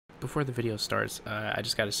before the video starts, I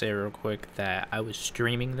just gotta say real quick that I was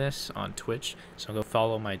streaming this on Twitch, so go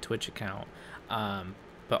follow my Twitch account.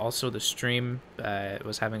 But also the stream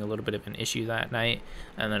was having a little bit of an issue that night,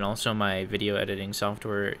 and then also my video editing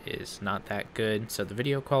software is not that good, so the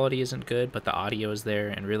video quality isn't good, but the audio is there,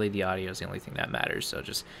 and really the audio is the only thing that matters. So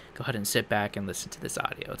just go ahead and sit back and listen to this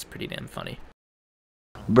audio. It's pretty damn funny.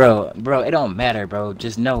 Bro, it don't matter, bro.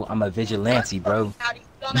 Just know I'm a vigilante, bro.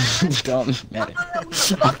 Don't matter.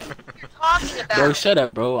 Bro, shut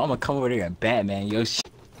up, bro. I'm gonna come over there and Batman yo shit.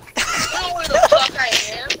 You know where the fuck I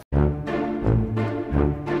am?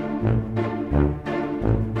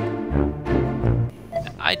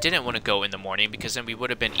 I didn't want to go in the morning because then we would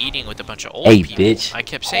have been eating with a bunch of old people. Bitch. I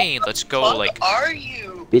kept saying, let's go, like... Are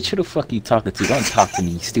you? Bitch, who the fuck you talking to? Don't talk to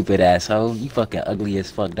me, stupid asshole. You fucking ugly as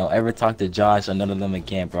fuck. Don't ever talk to Josh or none of them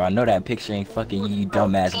again, bro. I know that picture ain't fucking you, you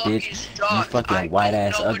dumbass bitch. You fucking white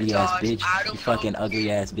ass, ugly ass bitch. You fucking ugly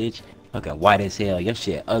ass bitch. Fucking white as hell. Your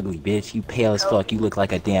shit ugly, bitch. You pale as fuck. You look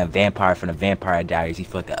like a damn vampire from the Vampire Diaries. You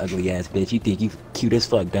fucking ugly ass bitch. You think you cute as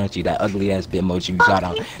fuck, don't you? That ugly ass bitmoji you got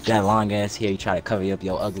on. That long ass hair. You try to cover up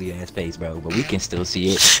your ugly ass face, bro. But we can still see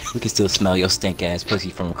it. We can still smell your stink ass pussy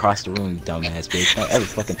from across the room, you dumbass bitch. Don't ever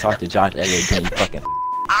fucking talk to Josh ever again, you fucking.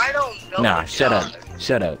 I don't know. Nah, shut up.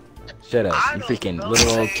 Shut up. Shut up. You freaking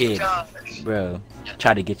little old kid. Bro.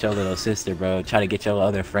 Try to get your little sister, bro. Try to get your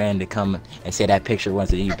other friend to come and say that picture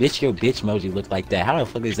wasn't you. Bitch, your bitch emoji look like that. How the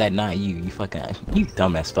fuck is that not you? You fucking, you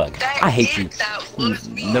dumb as fuck. I hate you.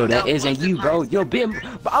 No, that isn't you, bro. Your bit,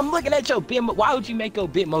 I'm looking at your bit. Why would you make your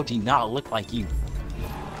bitmoji not look like you?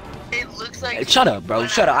 It looks like. Shut up, bro.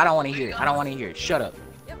 Shut up. I don't want to hear it. I don't want to hear it. Shut up.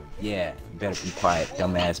 Yeah, you better be quiet,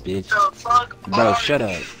 dumbass bitch. Bro, shut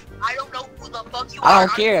up. I don't know who the fuck you are. I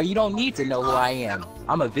don't care. You don't need to know who I am.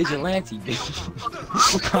 I'm a vigilante,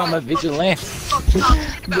 bitch. I'm a vigilante.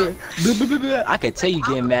 I could tell you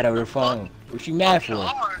getting mad over the phone. What you mad for?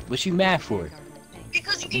 What you mad for?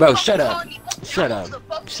 Bro, shut up. Shut up.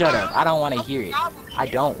 Shut up. I don't want to hear it. I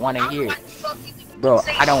don't want to hear it. Bro,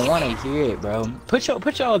 I don't want to hear it, bro. Put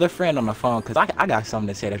your other friend on the phone, cause I got something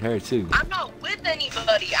to say to her too. I'm not with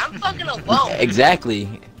anybody. I'm fucking alone.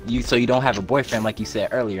 Exactly. So you don't have a boyfriend like you said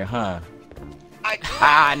earlier, huh?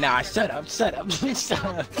 Nah, shut up, shut up, shut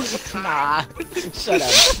up. Nah, shut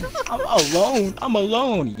up. I'm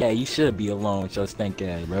alone. Yeah, you should be alone, so stink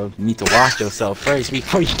ass, bro. You need to wash yourself first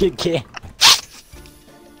before you get gay.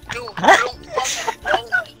 Dude, I don't fucking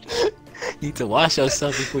know. You need to wash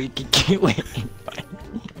yourself before you can get with anybody.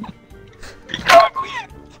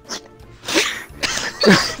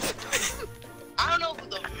 I don't know who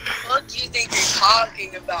the fuck you think you're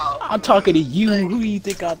talking about. I'm talking to you. Who do you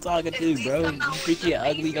think I'm talking to, bro? You freaking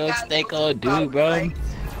ugly old stank old dude, bro.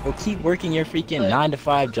 Bro, keep working your freaking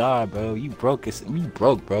 9-to-5 job, bro. You broke,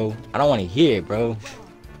 bro. I don't want to hear it, bro.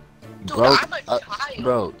 Dude, Broke, I'm a child.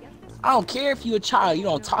 bro. I don't care if you're a child. You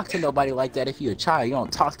don't talk to nobody like that if you're a child. You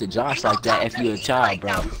don't talk to Josh like that if you're a child,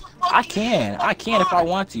 bro. I can if I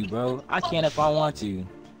want to, bro. I can if I want to.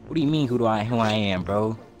 What do you mean who I am,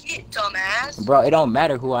 bro? Get dumbass. Bro, it don't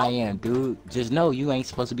matter who I am, dude. Just know you ain't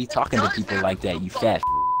supposed to be talking to people like that, you fat.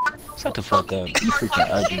 Shut the fuck up. You freaking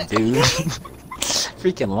ugly, dude.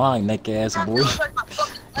 Freaking long neck ass boy.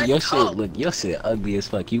 Your shit ugly as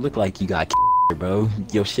fuck. You look like you got bro.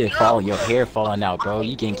 Your shit falling, your hair falling out, bro.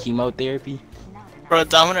 You getting chemotherapy? Bro,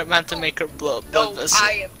 Dominant meant to make her blood No, vessel.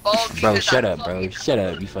 I am bald. Bro, shut up, bro. Shut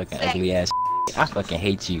up, you fucking ugly ass. I fucking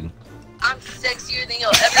hate you. I'm sexier than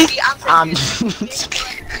you'll ever be. I'm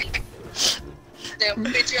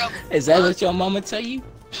Is that what your mama tell you?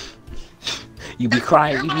 You be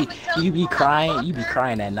crying, you be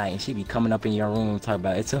crying at night, and she be coming up in your room talking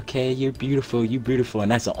about it's okay, you're beautiful,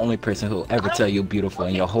 and that's the only person who'll ever tell you beautiful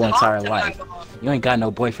in your whole entire life. You ain't got no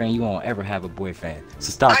boyfriend, you won't ever have a boyfriend. So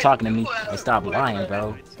stop talking to me and stop lying,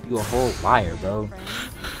 bro. You a whole liar, bro.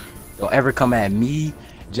 Don't ever come at me,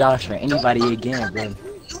 Josh, or anybody again, bro.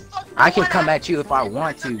 I can come at you if I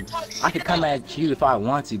want to. I can come at you if I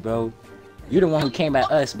want to, bro. You're the one who came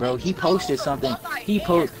at us, bro. He posted something. He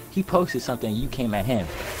posted something. You came at him.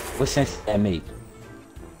 What sense does that make?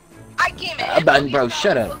 I came at bro,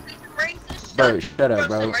 shut up. Bro, shut up,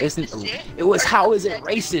 bro. How is it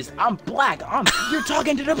racist? I'm black. You're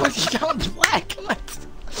talking to the person. I'm black. What?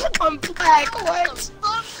 I'm black. What?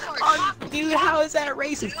 Dude, how is that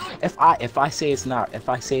racist? If I say it's not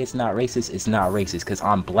racist, it's not racist because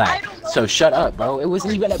I'm black. So shut up, bro. It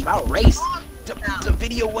wasn't even about race. The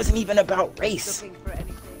video wasn't even about race.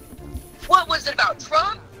 What was it about?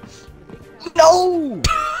 Trump? No.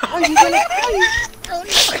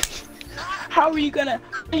 How are you gonna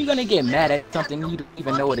get mad at something you don't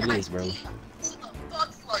even know what it is, bro? Who the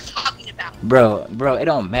fuck you are talking about? Bro, it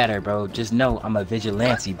don't matter, bro. Just know I'm a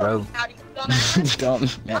vigilante, bro.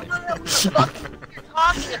 Don't matter.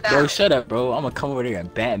 Bro, shut up, bro. I'm gonna come over there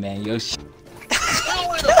and Batman your shit.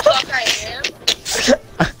 Where the fuck I am?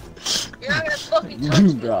 You're not gonna fucking touch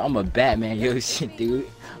me. Bro, I'm a Batman your shit, dude.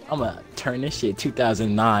 I'm gonna turn this shit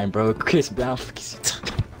 2009, bro. Chris Brown.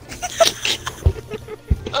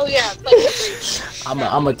 Oh yeah,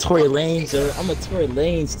 I'm a Tory Lanez, yo. I'm a Tory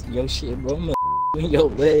Lanez, yo shit, bro. I'm in your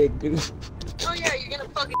leg, dude. oh yeah, you're gonna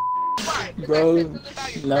fucking Bro,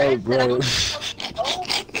 no, bro. Oh.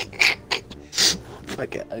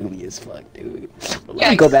 Fucking ugly as fuck, dude.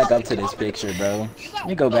 Let me go back up to this picture, bro. Let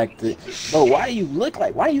me go back to. Bro, why do you look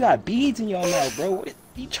like? Why you got beads in your mouth, bro? What,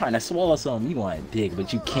 you trying to swallow something? You want it big,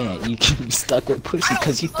 but you can't. You can be stuck with pussy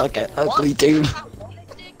because you fucking ugly, dude.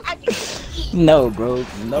 No, bro.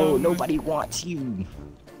 No, nobody wants you.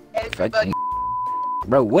 Fucking.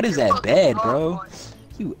 Bro, what is that bed, bro?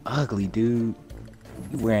 You ugly, dude.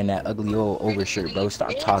 You wearing that ugly old overshirt, bro.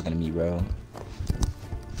 Stop talking to me, bro.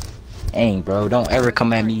 Ain't, bro. Don't ever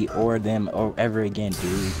come at me or them or ever again,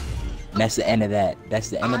 dude. And that's the end of that. That's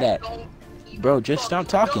the end of that. Bro, just stop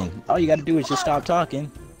talking. All you gotta do is just stop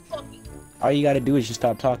talking. All you gotta do is just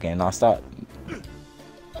stop talking and I'll stop.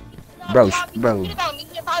 Bro,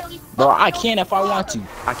 I can if I want to.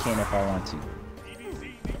 I can if I want to.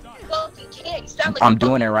 I'm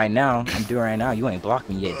doing it right now. I'm doing it right now. You ain't blocked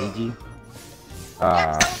me yet, did you?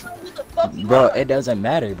 Bro, it doesn't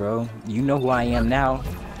matter, bro. You know who I am now.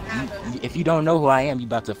 If you don't know who I am, you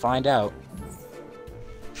about to find out.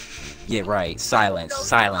 Yeah, right. Silence.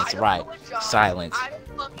 Silence. Right. Silence.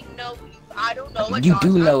 You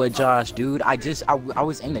do know it, Josh, dude. I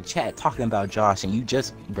was in the chat talking about Josh, and you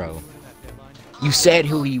just, bro. You said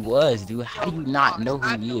who he was, dude. How do you not know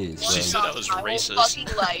who he is, bro? She said I was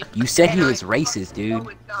racist. You said he was racist,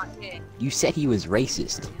 dude. You said he was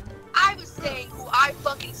racist. I was saying who I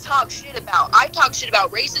fucking talk shit about. I talk shit about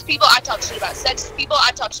racist people. I talk shit about sexist people.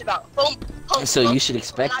 I talk shit about So you should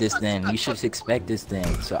expect this then. You should expect this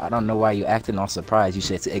then. So I don't know why you acting all surprised. You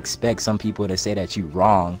should expect some people to say that you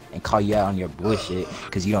wrong and call you out on your bullshit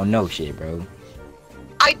because you don't know shit, bro.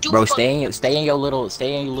 I do. Bro, stay in your little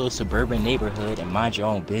suburban neighborhood and mind your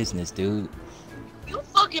own business, dude. You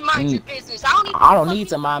fucking mind your business. I don't need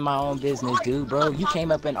to mind my own business, dude, bro. You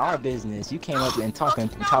came up in our business. You came up and talking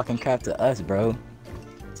crap to us, bro.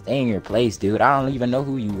 Stay in your place, dude. I don't even know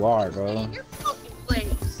who you are, bro. Your fucking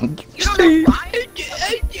place. You don't know why?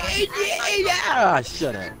 Ah,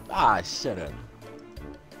 shut up. Ah, shut up.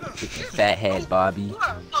 Freaking fat head, Bobby. You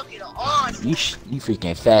are fucking on. You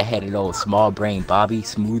freaking fat headed old small brain, Bobby.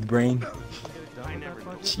 Smooth brain.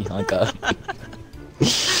 She hung up.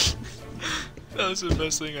 That was the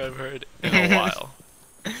best thing I've heard in a while.